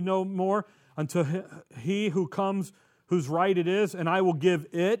shall be no more until he who comes whose right it is, and I will give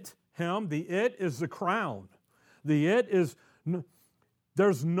him. The it is the crown. There's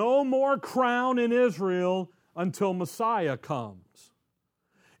no more crown in Israel until Messiah comes.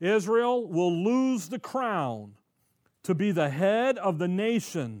 Israel will lose the crown to be the head of the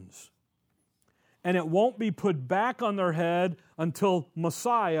nations, and it won't be put back on their head until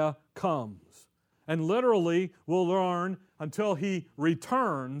Messiah comes. And literally, we'll learn until he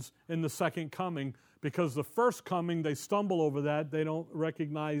returns in the second coming, because the first coming, they stumble over that. They don't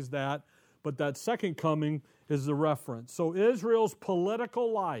recognize that. But that second coming is the reference. So Israel's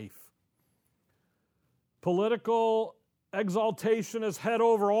political life, political exaltation as head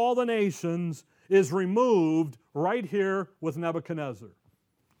over all the nations, is removed right here with Nebuchadnezzar.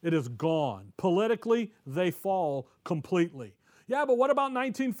 It is gone. Politically, they fall completely. Yeah, but what about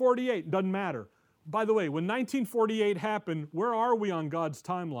 1948? Doesn't matter. By the way, when 1948 happened, where are we on God's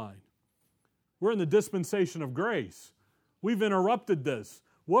timeline? We're in the dispensation of grace. We've interrupted this.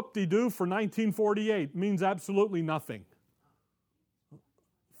 Whoop-de-doo for 1948 means absolutely nothing.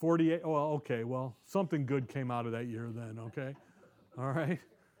 48, well, okay, well, something good came out of that year then, okay? All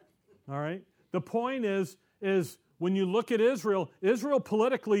right? The point is when you look at Israel, Israel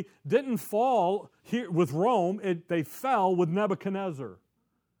politically didn't fall here with Rome. They fell with Nebuchadnezzar.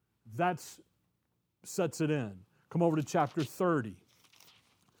 That sets it in. Come over to chapter 30.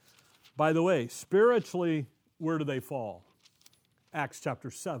 By the way, spiritually, where do they fall? Acts chapter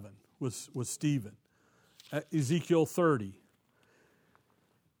 7 was Stephen. Ezekiel 30.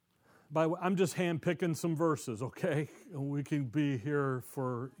 I'm just hand-picking some verses, okay? We can be here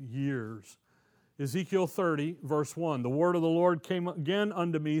for years. Ezekiel 30, verse 1. The word of the Lord came again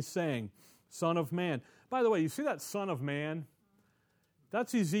unto me, saying, Son of man. By the way, you see that Son of Man?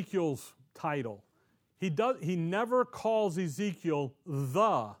 That's Ezekiel's title. He never calls Ezekiel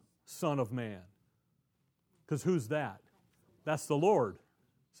the Son of Man. Because who's that? That's the Lord.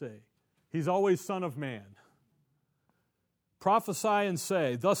 See? He's always Son of Man. Prophesy and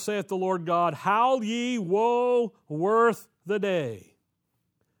say, Thus saith the Lord God, Howl ye, woe worth the day.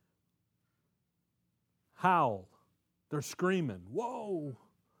 Howl. They're screaming, Whoa.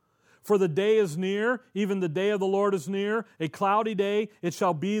 For the day is near, even the day of the Lord is near, a cloudy day, it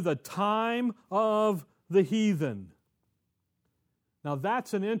shall be the time of the heathen. Now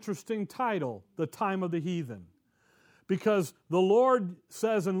that's an interesting title, the time of the heathen. Because the Lord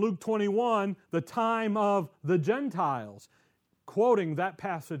says in Luke 21, the time of the Gentiles, quoting that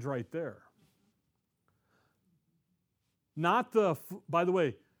passage right there. By the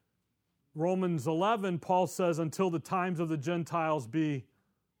way, Romans 11, Paul says, until the times of the Gentiles be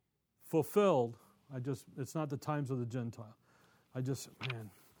fulfilled. It's not the times of the Gentile.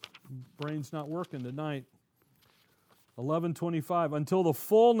 Brain's not working tonight. 11:25, until the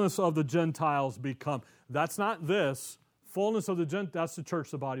fullness of the Gentiles be come. That's not this. Fullness of the Gentiles, that's the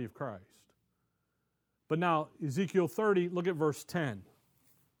church, the body of Christ. But now, Ezekiel 30, look at verse 10.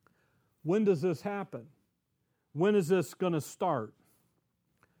 When does this happen? When is this going to start?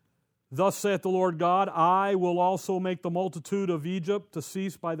 Thus saith the Lord God, I will also make the multitude of Egypt to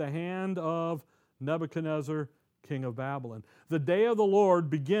cease by the hand of Nebuchadnezzar, king of Babylon. The day of the Lord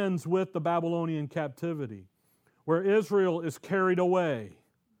begins with the Babylonian captivity, where Israel is carried away.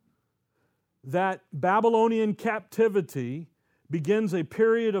 That Babylonian captivity begins a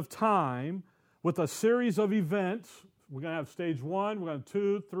period of time with a series of events. We're going to have stage 1, we're going to have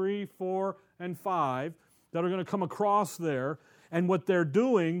 2, 3, 4, and 5 that are going to come across there. And what they're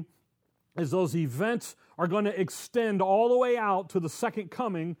doing is those events are going to extend all the way out to the second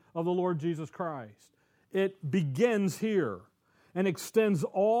coming of the Lord Jesus Christ. It begins here and extends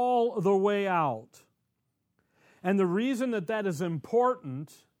all the way out. And the reason that is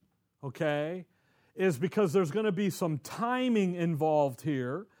important, okay, is because there's going to be some timing involved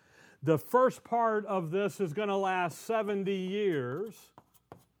here. The first part of this is going to last 70 years.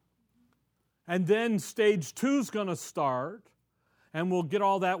 And then stage 2 is going to start. And we'll get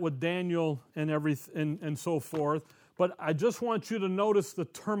all that with Daniel and so forth. But I just want you to notice the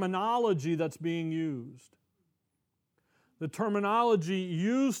terminology that's being used. The terminology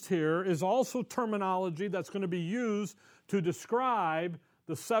used here is also terminology that's going to be used to describe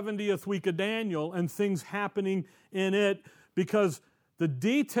the 70th week of Daniel and things happening in it, because the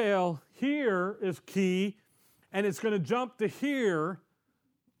detail here is key, and it's going to jump to here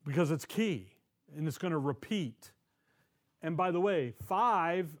because it's key, and it's going to repeat. And by the way,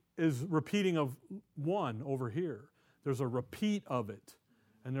 5 is repeating of 1 over here. There's a repeat of it,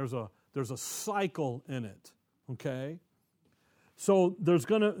 and there's a cycle in it, okay? So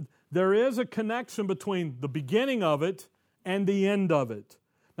there is a connection between the beginning of it and the end of it.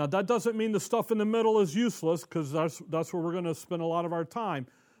 Now, that doesn't mean the stuff in the middle is useless, because that's where we're going to spend a lot of our time.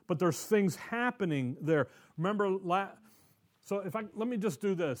 But there's things happening there. Remember, let me just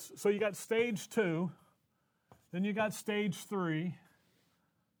do this. So you got stage 2, then you got stage 3,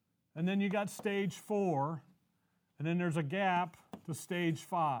 and then you got stage 4, and then there's a gap to stage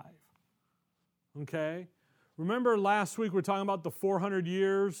 5. Okay? Remember last week we were talking about the 400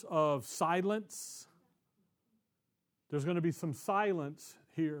 years of silence? There's going to be some silence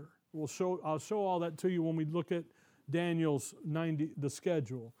here. I'll show all that to you when we look at Daniel's 90, the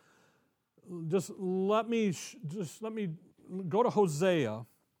schedule. Just let me go to Hosea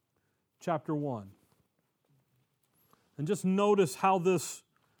chapter 1. And just notice how this,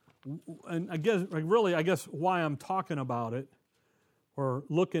 and I guess why I'm talking about it, or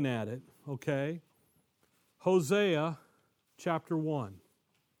looking at it, okay? Hosea chapter 1.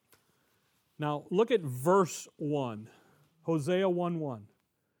 Now, look at verse 1. Hosea 1:1.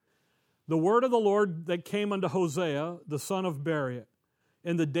 The word of the Lord that came unto Hosea, the son of Berechiah,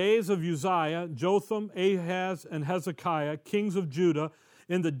 in the days of Uzziah, Jotham, Ahaz, and Hezekiah, kings of Judah,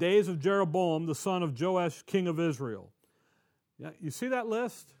 in the days of Jeroboam, the son of Joash, king of Israel. Yeah, you see that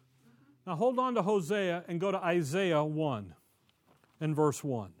list? Now hold on to Hosea and go to Isaiah 1 and verse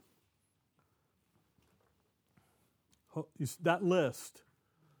 1. That list.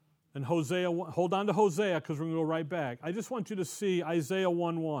 And Hosea, hold on to Hosea because we're going to go right back. I just want you to see Isaiah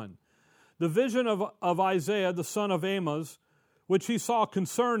 1:1. The vision of Isaiah, the son of Amoz, which he saw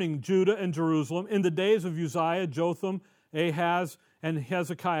concerning Judah and Jerusalem in the days of Uzziah, Jotham, Ahaz, and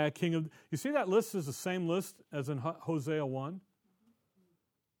Hezekiah, king of... You see that list is the same list as in Hosea 1?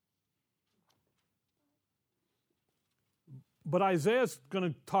 But Isaiah's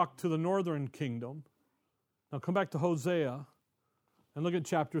going to talk to the northern kingdom. Now come back to Hosea and look at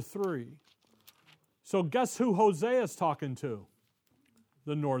chapter 3. So guess who Hosea is talking to?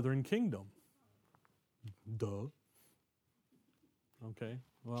 The northern kingdom. Duh. Okay,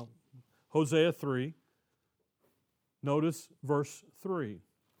 well, Hosea 3. Notice verse 3.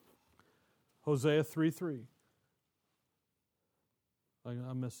 Hosea 3:3.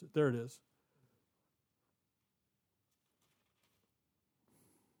 I missed it. There it is.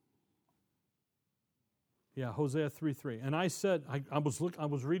 Yeah, Hosea 3:3. And I said, I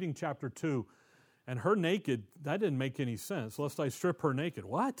was reading chapter 2, and her naked, that didn't make any sense, lest I strip her naked.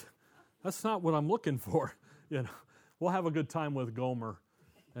 What? That's not what I'm looking for. You know, we'll have a good time with Gomer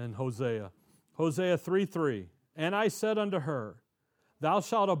and Hosea. Hosea 3:3. And I said unto her, Thou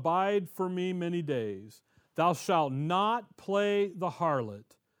shalt abide for me many days. Thou shalt not play the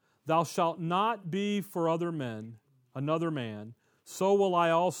harlot. Thou shalt not be for other men, another man. So will I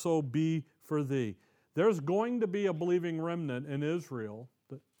also be for thee. There's going to be a believing remnant in Israel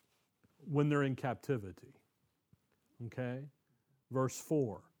when they're in captivity. Okay? Verse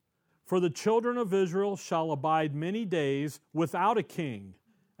 4. For the children of Israel shall abide many days without a king,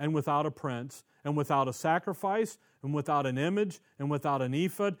 and without a prince, and without a sacrifice, and without an image, and without an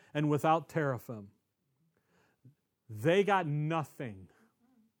ephod, and without teraphim. They got nothing.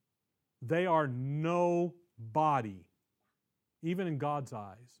 They are nobody, even in God's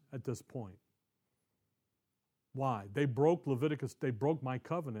eyes at this point. Why? They broke Leviticus, they broke my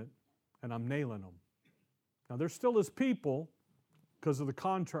covenant, and I'm nailing them. Now, they're still His people because of the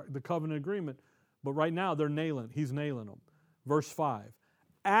contract, the covenant agreement, but right now He's nailing them. Verse 5,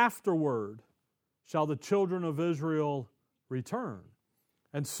 afterward shall the children of Israel return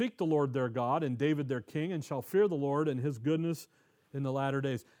and seek the Lord their God and David their king, and shall fear the Lord and His goodness in the latter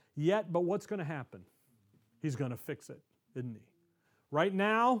days. But what's going to happen? He's going to fix it, isn't He? Right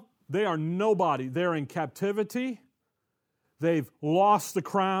now, they are nobody. They're in captivity. They've lost the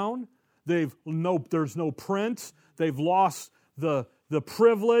crown. There's no prince. They've lost the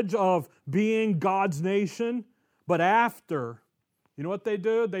privilege of being God's nation. But after, you know what they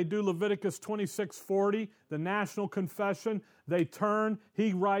do? They do Leviticus 26:40, the national confession. They turn,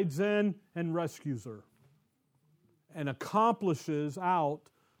 He rides in and rescues her and accomplishes out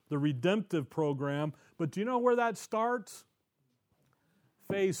the redemptive program. But do you know where that starts?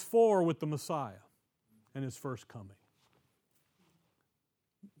 Phase 4 with the Messiah and His first coming.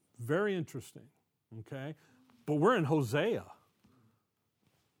 Very interesting, okay? But we're in Hosea.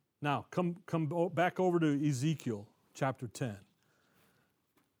 Now, come back over to Ezekiel chapter 10.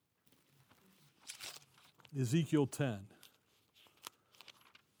 Ezekiel 10.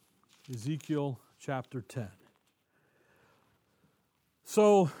 Ezekiel chapter 10.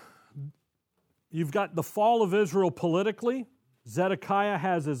 So, you've got the fall of Israel politically. Zedekiah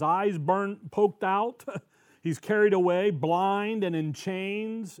has his eyes poked out. He's carried away, blind and in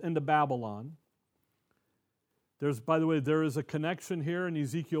chains, into Babylon. By the way, there is a connection here in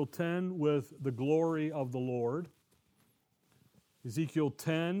Ezekiel 10 with the glory of the Lord. Ezekiel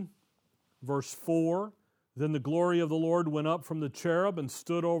 10, verse 4. Then the glory of the Lord went up from the cherub and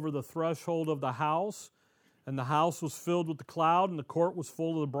stood over the threshold of the house. And the house was filled with the cloud, and the court was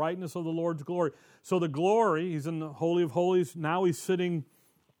full of the brightness of the Lord's glory. So the glory, He's in the Holy of Holies. Now He's sitting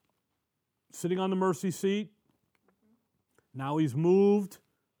on the mercy seat. Now He's moved.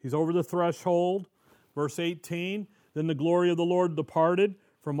 He's over the threshold. Verse 18, then the glory of the Lord departed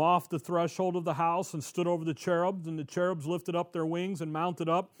from off the threshold of the house and stood over the cherubs, and the cherubs lifted up their wings and mounted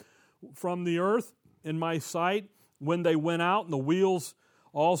up from the earth in my sight when they went out, and the wheels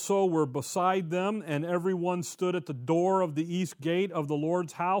also were beside them, and every one stood at the door of the east gate of the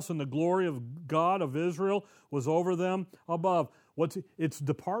Lord's house, and the glory of God of Israel was over them above. It's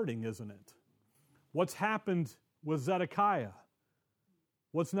departing, isn't it? What's happened with Zedekiah?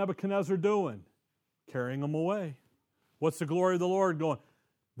 What's Nebuchadnezzar doing? Carrying him away. What's the glory of the Lord going?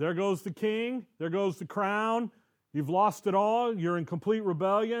 There goes the king. There goes the crown. You've lost it all. You're in complete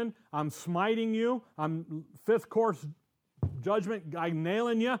rebellion. I'm smiting you. I'm fifth course judgment. I'm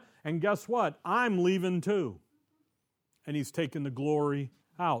nailing you. And guess what? I'm leaving too. And he's taken the glory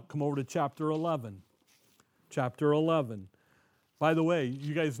out. Come over to chapter 11. Chapter 11. By the way,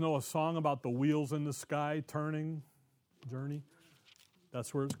 you guys know a song about the wheels in the sky turning journey?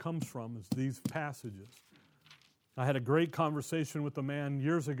 That's where it comes from, is these passages. I had a great conversation with a man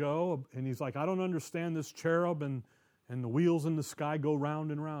years ago, and he's like, I don't understand this cherub and the wheels in the sky go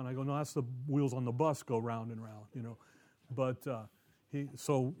round and round. I go, no, that's the wheels on the bus go round and round, you know. But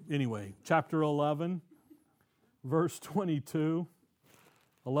so anyway, chapter 11, verse 22,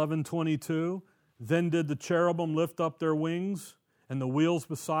 11:22. Then did the cherubim lift up their wings, and the wheels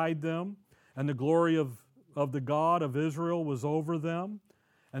beside them, and the glory of the God of Israel was over them.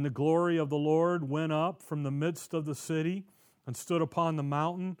 And the glory of the Lord went up from the midst of the city and stood upon the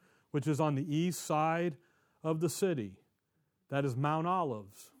mountain which is on the east side of the city. That is Mount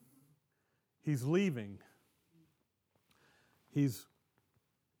Olives. He's leaving. He's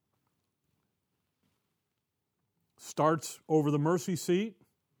starts over the mercy seat,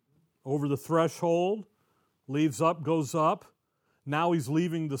 over the threshold, leaves up, goes up. Now he's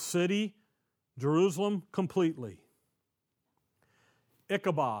leaving the city, Jerusalem, completely.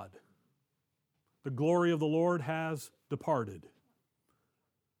 Ichabod, the glory of the Lord has departed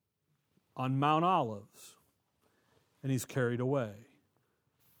on Mount Olives, and he's carried away.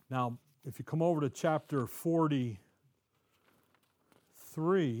 Now, if you come over to chapter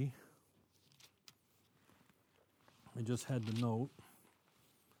 43, I just had the note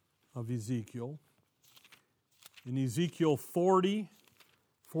of Ezekiel. In Ezekiel 40,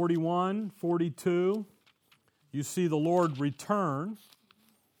 41, 42, you see the Lord return.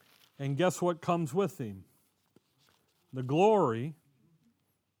 And guess what comes with him? The glory.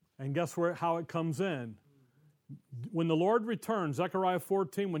 And guess how it comes in? When the Lord returns, Zechariah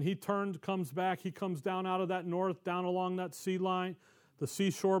 14, when he comes back, he comes down out of that north, down along that sea line, the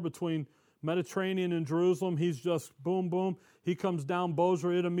seashore between Mediterranean and Jerusalem. He's just boom, boom. He comes down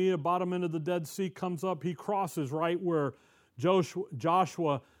Bozrah, Idumea, bottom end of the Dead Sea, comes up. He crosses right where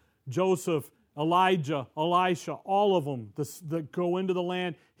Joshua, Joseph, Elijah, Elisha, all of them that go into the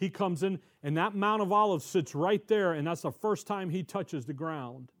land, he comes in, and that Mount of Olives sits right there, and that's the first time he touches the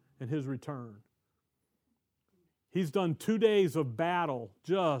ground in his return. He's done 2 days of battle,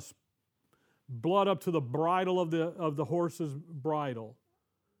 just blood up to the bridle of the horse's bridle.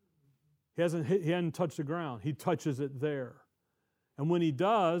 He hadn't touched the ground. He touches it there. And when he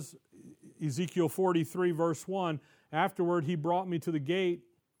does, Ezekiel 43, verse 1, afterward he brought me to the gate,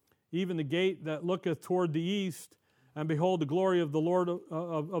 even the gate that looketh toward the east, and behold, the glory of the Lord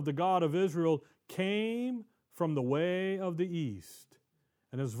of the God of Israel came from the way of the east.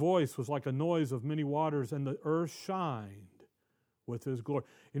 And his voice was like a noise of many waters, and the earth shined with his glory.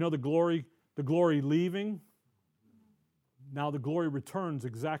 You know the glory leaving? Now the glory returns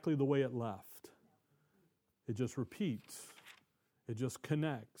exactly the way it left. It just repeats. It just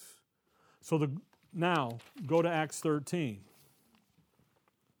connects. So now go to Acts 13.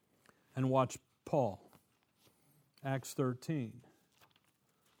 And watch Paul. Acts 13.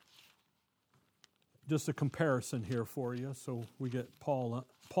 Just a comparison here for you, so we get Paul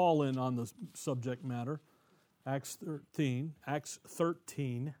in on the subject matter. Acts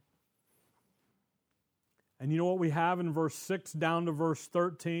 13. And you know what we have in verse 6 down to verse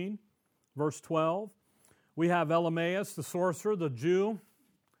 13, verse 12? We have Elymas, the sorcerer, the Jew,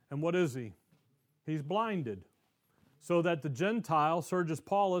 and what is he? He's blinded. So that the Gentile, Sergius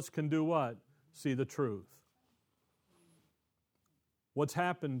Paulus, can do what? See the truth. What's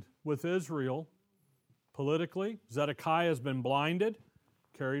happened with Israel politically? Zedekiah has been blinded,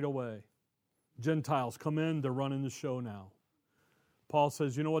 carried away. Gentiles come in, they're running the show now. Paul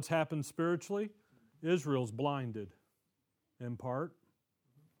says, you know what's happened spiritually? Israel's blinded in part.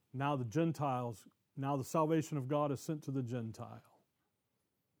 Now the salvation of God is sent to the Gentile.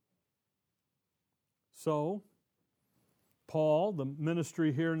 So, Paul, the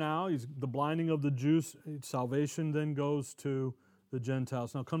ministry here now, he's the blinding of the Jews. Salvation then goes to the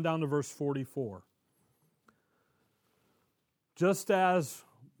Gentiles. Now come down to verse 44. Just as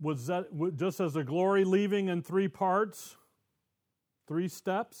the glory leaving in 3 parts, 3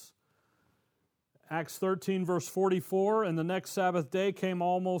 steps, Acts 13, verse 44, and the next Sabbath day came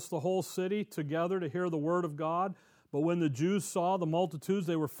almost the whole city together to hear the word of God. But when the Jews saw the multitudes,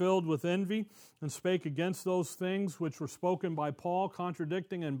 they were filled with envy and spake against those things which were spoken by Paul,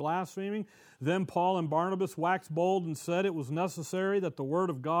 contradicting and blaspheming. Then Paul and Barnabas waxed bold and said, It was necessary that the word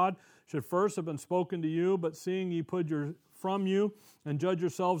of God should first have been spoken to you, but seeing ye put from you and judge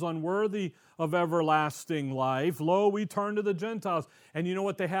yourselves unworthy of everlasting life, lo, we turn to the Gentiles. And you know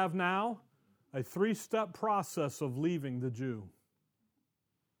what they have now? A 3-step process of leaving the Jew.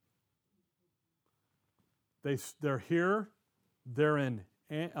 They're here, they're in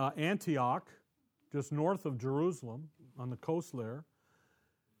Antioch, just north of Jerusalem, on the coast there.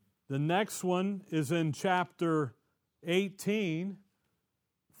 The next one is in chapter 18,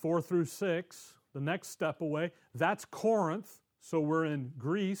 4 through 6, the next step away. That's Corinth, so we're in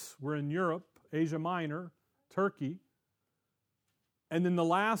Greece, we're in Europe, Asia Minor, Turkey. And then the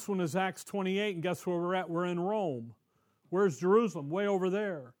last one is Acts 28, and guess where we're at? We're in Rome. Where's Jerusalem? Way over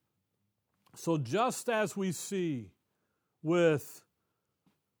there. So just as we see with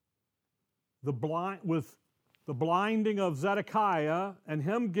the blinding of Zedekiah and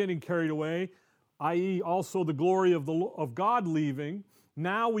him getting carried away, i.e. also the glory of God leaving,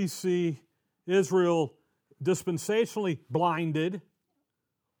 now we see Israel dispensationally blinded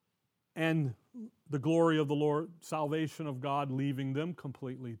and the glory of the Lord, salvation of God leaving them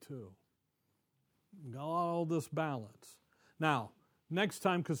completely too. Got all this balance. Now, next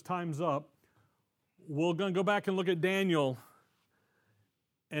time, because time's up, we're going to go back and look at Daniel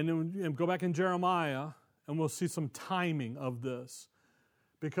and go back in Jeremiah, and we'll see some timing of this.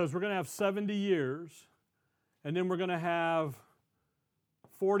 Because we're going to have 70 years, and then we're going to have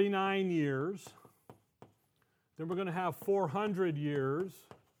 49 years, then we're going to have 400 years,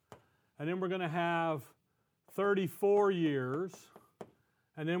 and then we're going to have 34 years,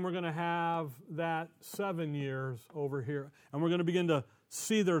 and then we're going to have that 7 years over here. And we're going to begin to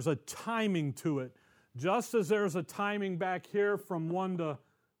see there's a timing to it. Just as there's a timing back here from 1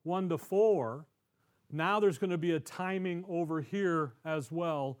 to 4, now there's going to be a timing over here as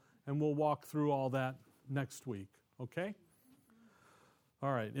well, and we'll walk through all that next week, okay?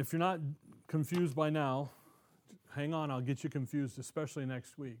 All right, if you're not confused by now, hang on, I'll get you confused, especially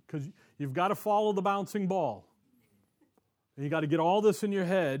next week, because you've got to follow the bouncing ball. And you got to get all this in your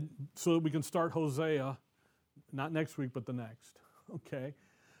head so that we can start Hosea, not next week, but the next, okay?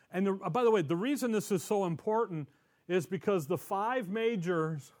 And by the way, the reason this is so important is because the 5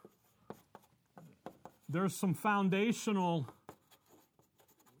 majors, there's some foundational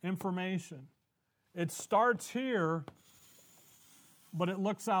information. It starts here, but it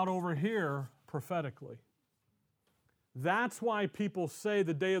looks out over here prophetically. That's why people say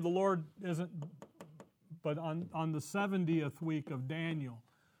the day of the Lord isn't, but on the 70th week of Daniel,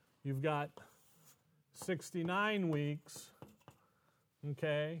 you've got 69 weeks,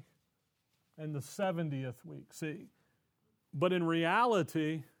 okay, and the 70th week. See, but in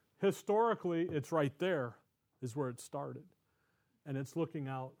reality, historically, it's right there is where it started. And it's looking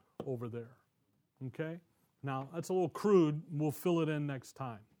out over there, okay? Now, that's a little crude. We'll fill it in next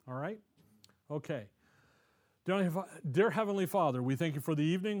time, all right? Okay. Dear Heavenly Father, we thank you for the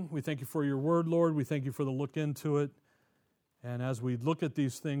evening. We thank you for your word, Lord. We thank you for the look into it. And as we look at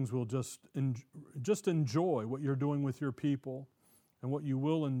these things, we'll just enjoy what you're doing with your people and what you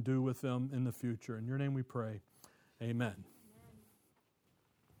will and do with them in the future. In your name we pray. Amen.